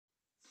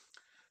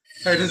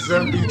Hey, this is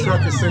MB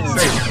Trucker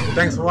 68.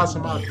 Thanks for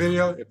watching my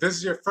video. If this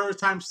is your first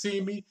time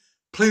seeing me,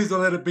 please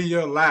don't let it be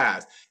your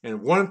last.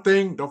 And one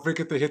thing, don't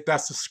forget to hit that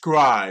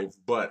subscribe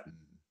button.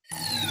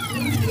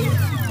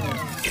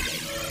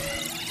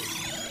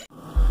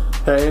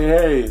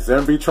 Hey, it's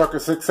MB Trucker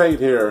 68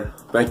 here.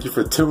 Thank you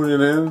for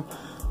tuning in.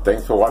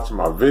 Thanks for watching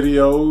my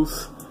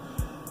videos.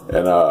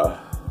 And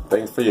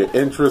thanks for your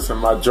interest in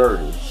my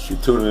journey. If you're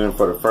tuning in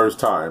for the first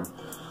time.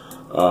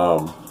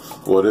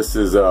 Well, this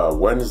is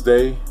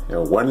Wednesday,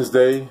 and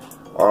Wednesday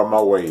are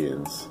my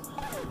weigh-ins.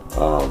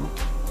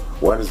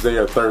 Wednesday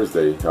or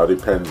Thursday, it all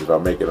depends if I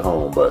make it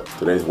home, but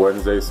today's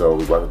Wednesday, so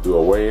we're about to do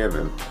a weigh-in,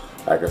 and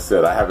like I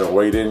said, I haven't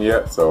weighed in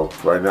yet, so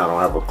right now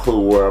I don't have a clue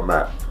where I'm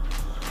at.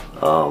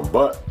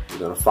 But we're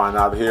going to find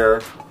out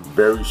here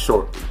very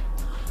shortly.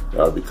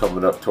 I'll be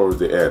coming up towards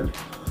the end.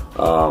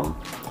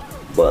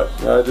 But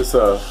just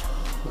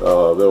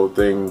little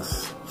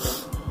things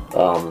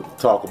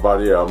talk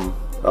about here. I'm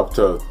up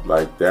to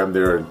like damn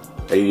near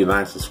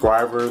 89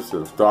 subscribers,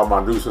 and to all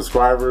my new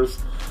subscribers,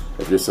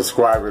 if you're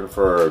subscribing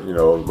for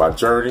my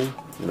journey,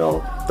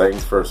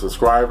 thanks for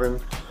subscribing.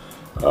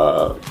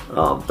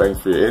 Thanks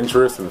for your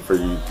interest, and for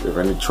you, if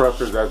any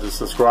truckers that just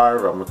subscribe,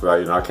 I'm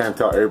I can't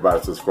tell everybody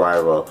to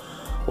subscribe.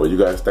 Well, you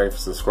guys, thanks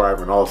for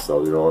subscribing also.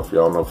 If you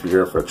don't know if you're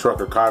here for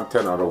trucker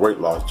content or the weight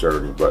loss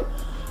journey, but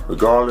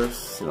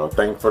regardless,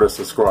 thanks for the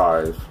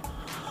subscribe.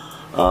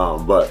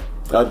 But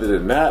other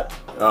than that,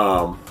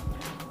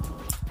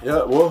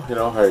 yeah, well,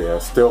 hey, I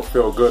still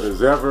feel good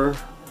as ever.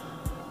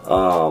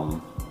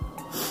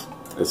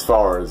 As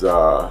far as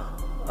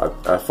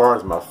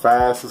my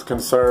fast is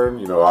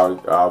concerned,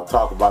 I'll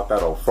talk about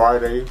that on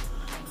Friday.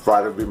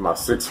 Friday will be my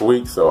 6th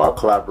week, so I'll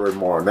collaborate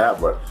more on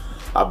that. But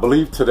I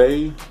believe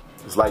today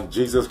is like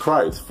Jesus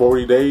Christ,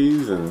 40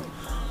 days and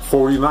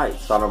 40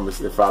 nights. I don't know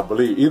if I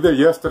believe either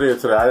yesterday or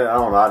today. I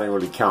don't know. I didn't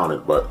really count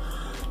it, but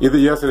either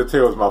yesterday or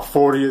today was my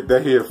 40th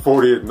day and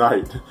 40th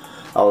night.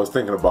 I was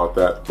thinking about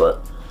that,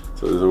 but.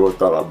 So I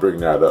thought I'd bring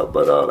that up,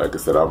 but like I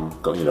said, I'm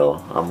going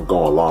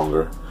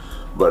longer.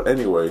 But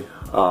anyway,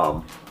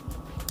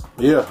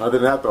 yeah. Other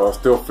than that, though, I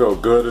still feel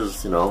good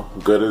as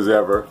good as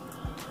ever.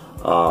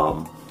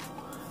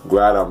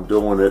 Glad I'm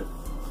doing it.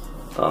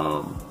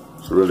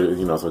 It's really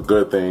it's a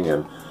good thing,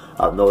 and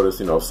I've noticed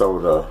some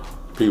of the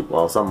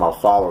people, some of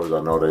my followers,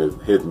 I know they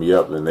hit me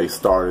up and they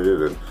started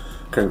it, and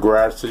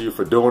congrats to you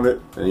for doing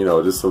it. And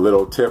just a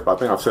little tip. I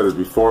think I've said this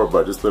before,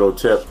 but just a little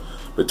tip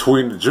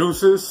between the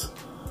juices.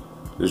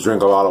 Just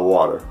drink a lot of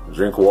water.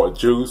 Drink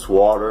juice,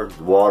 water,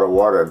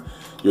 and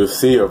you'll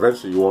see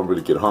eventually you won't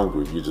really get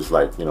hungry. You just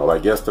like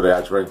yesterday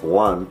I drank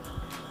one,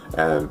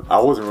 and I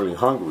wasn't really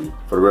hungry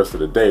for the rest of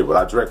the day, but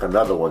I drank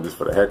another one just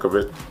for the heck of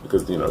it,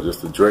 because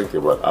just to drink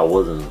it, but I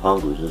wasn't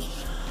hungry.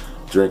 Just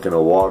drinking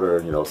the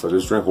water, so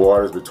just drink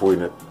waters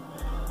between it.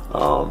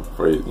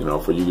 For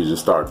you to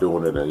just start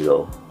doing it, and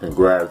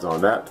congrats on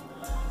that.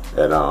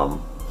 And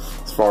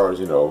as far as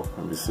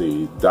let me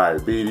see,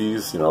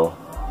 diabetes,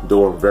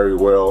 doing very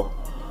well.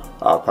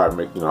 I'll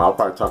probably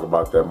talk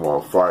about that more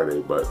on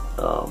Friday, but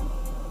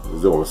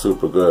it's doing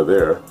super good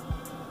there.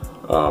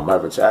 I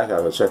haven't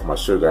checked my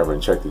sugar. I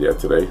haven't checked it yet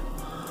today.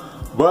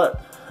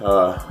 But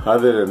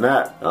other than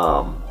that,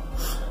 I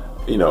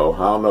don't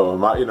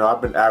know.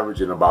 I've been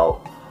averaging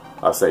about,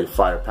 I say,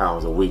 5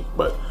 pounds a week.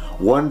 But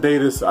one day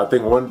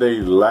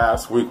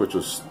last week, which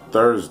was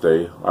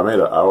Thursday, I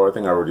think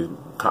I already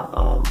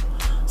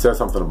said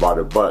something about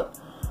it, but.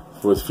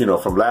 Was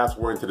from last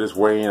weigh to this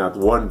weigh-in,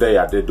 one day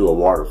I did do a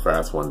water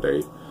fast one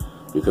day,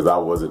 because I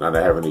didn't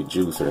have any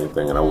juice or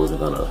anything, and I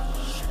wasn't gonna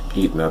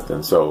eat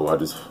nothing. So I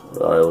just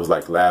it was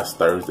like last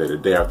Thursday, the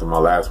day after my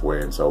last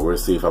weigh-in. So we'll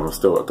see if I'm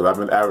still, because I've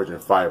been averaging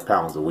 5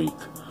 pounds a week,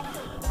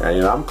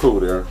 and I'm cool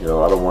there. I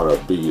don't want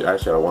to be,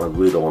 actually I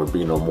really don't want to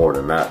be no more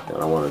than that,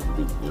 and I want to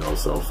be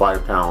so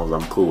 5 pounds,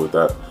 I'm cool with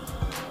that.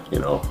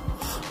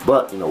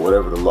 But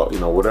whatever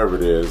whatever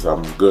it is,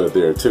 I'm good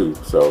there too.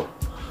 So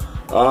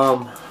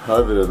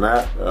other than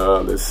that,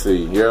 let's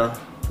see here.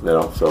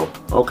 So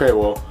okay,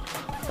 well,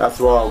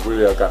 that's all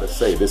I got to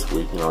say this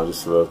week.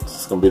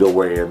 Just gonna be the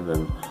weigh-in,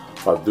 and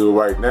I'll do it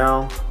right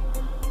now.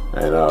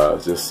 And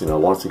just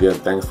once again,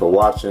 thanks for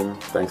watching,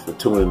 thanks for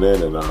tuning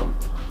in, and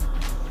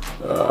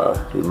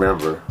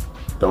remember,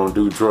 don't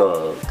do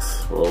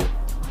drugs. Well,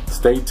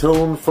 stay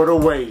tuned for the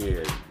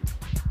weigh-in.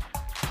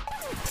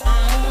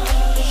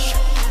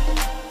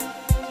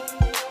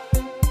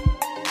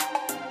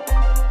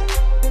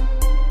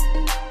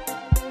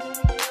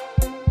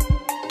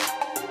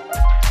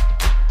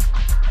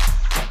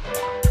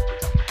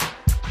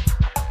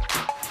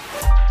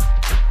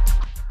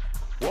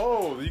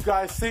 You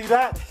guys see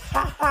that?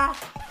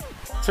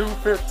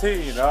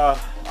 215. I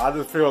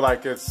just feel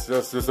like it's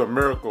just a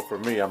miracle for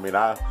me. I mean,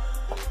 I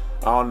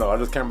don't know. I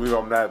just can't believe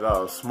I'm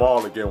that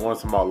small again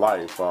once in my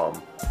life.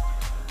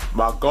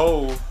 My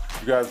goal,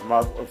 you guys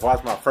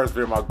watched my first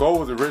video. My goal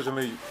was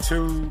originally I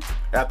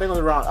think it was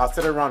around. I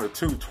set it around the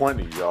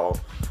 220, y'all.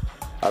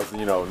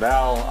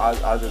 Now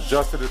I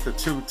adjusted it to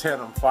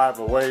 210. I'm 5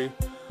 away.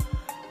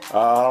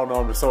 I don't know.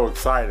 I'm just so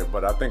excited,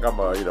 but I think I'm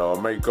you know, I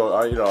may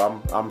go. You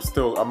know, I'm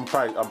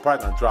probably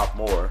gonna drop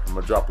more. I'm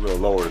gonna drop a little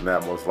lower than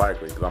that most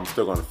likely, because I'm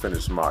still gonna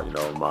finish my, you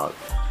know, my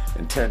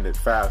intended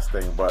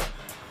fasting. But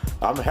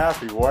I'm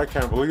happy, boy. I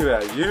can't believe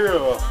that.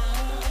 Yeah.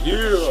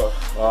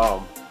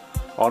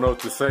 I don't know what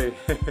to say.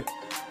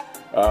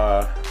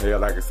 Yeah,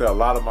 like I said, a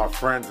lot of my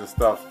friends and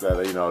stuff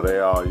that, you know, they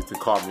all used to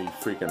call me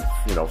freaking,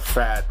 you know,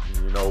 fat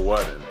and you know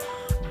what, and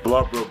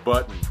blubber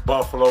butt and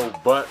buffalo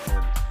butt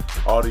and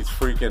all these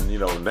freaking, you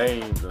know,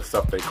 names and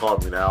stuff they call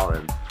me now.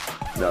 And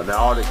you know, now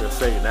all they can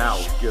say now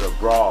is get a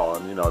bra,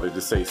 and you know, they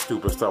just say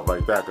stupid stuff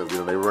like that because, you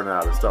know, they run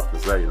out of stuff to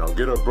say. You know,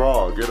 get a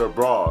bra, and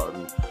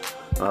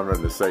I have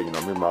nothing to say. You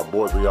know, me and my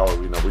boys, we all,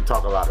 you know, we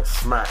talk a lot of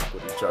smack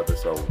with each other.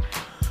 So,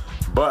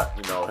 but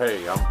you know,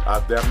 hey,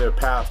 I damn near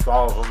passed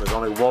all of them. There's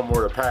only one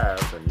more to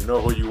pass, and you know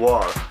who you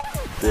are.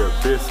 They're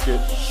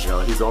Biscuit. You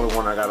know, he's the only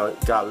one I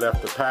got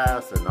left to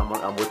pass, and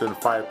I'm within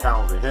 5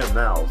 pounds of him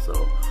now.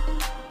 So,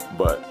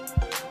 but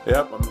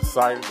yep, I'm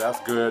excited. That's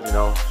good. You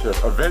know,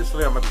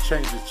 eventually I'm going to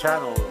change this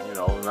channel. You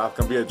know, not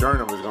going to be a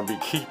journey. I'm just going to be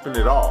keeping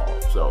it all.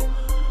 So,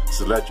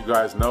 to let you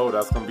guys know,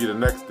 that's going to be the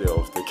next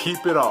deal, is to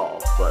keep it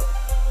all. But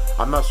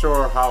I'm not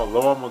sure how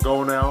low I'm going to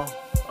go now.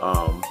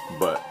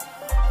 But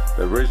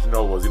the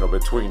original was, you know,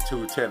 between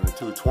 210 and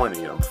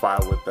 220. I'm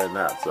fine with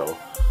that. So,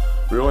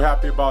 real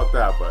happy about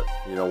that. But,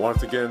 you know,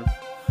 once again,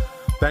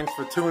 thanks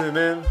for tuning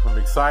in. I'm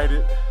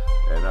excited.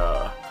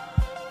 And,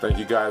 thank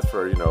you guys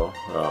for, you know,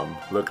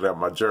 looking at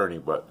my journey.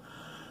 But,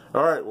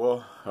 alright,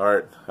 well,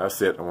 alright, that's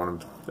it. I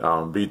want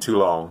to be too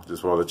long.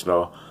 Just want to let you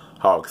know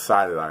how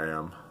excited I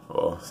am.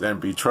 Well, it's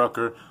MB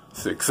Trucker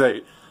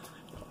 68.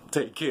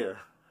 Take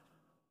care.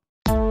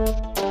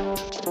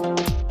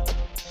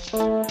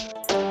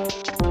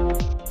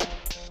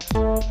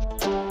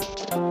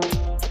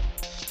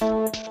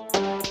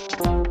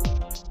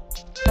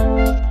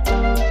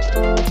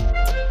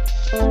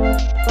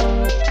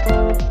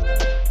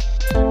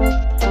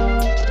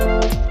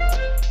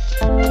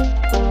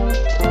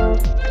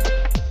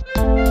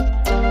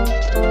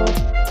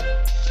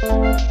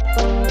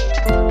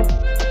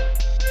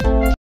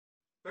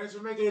 Thanks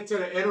for making it to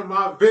the end of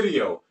my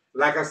video.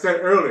 Like I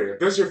said earlier, if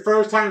this is your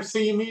first time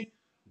seeing me,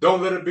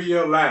 don't let it be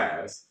your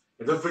last.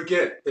 And don't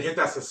forget to hit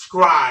that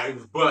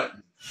subscribe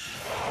button.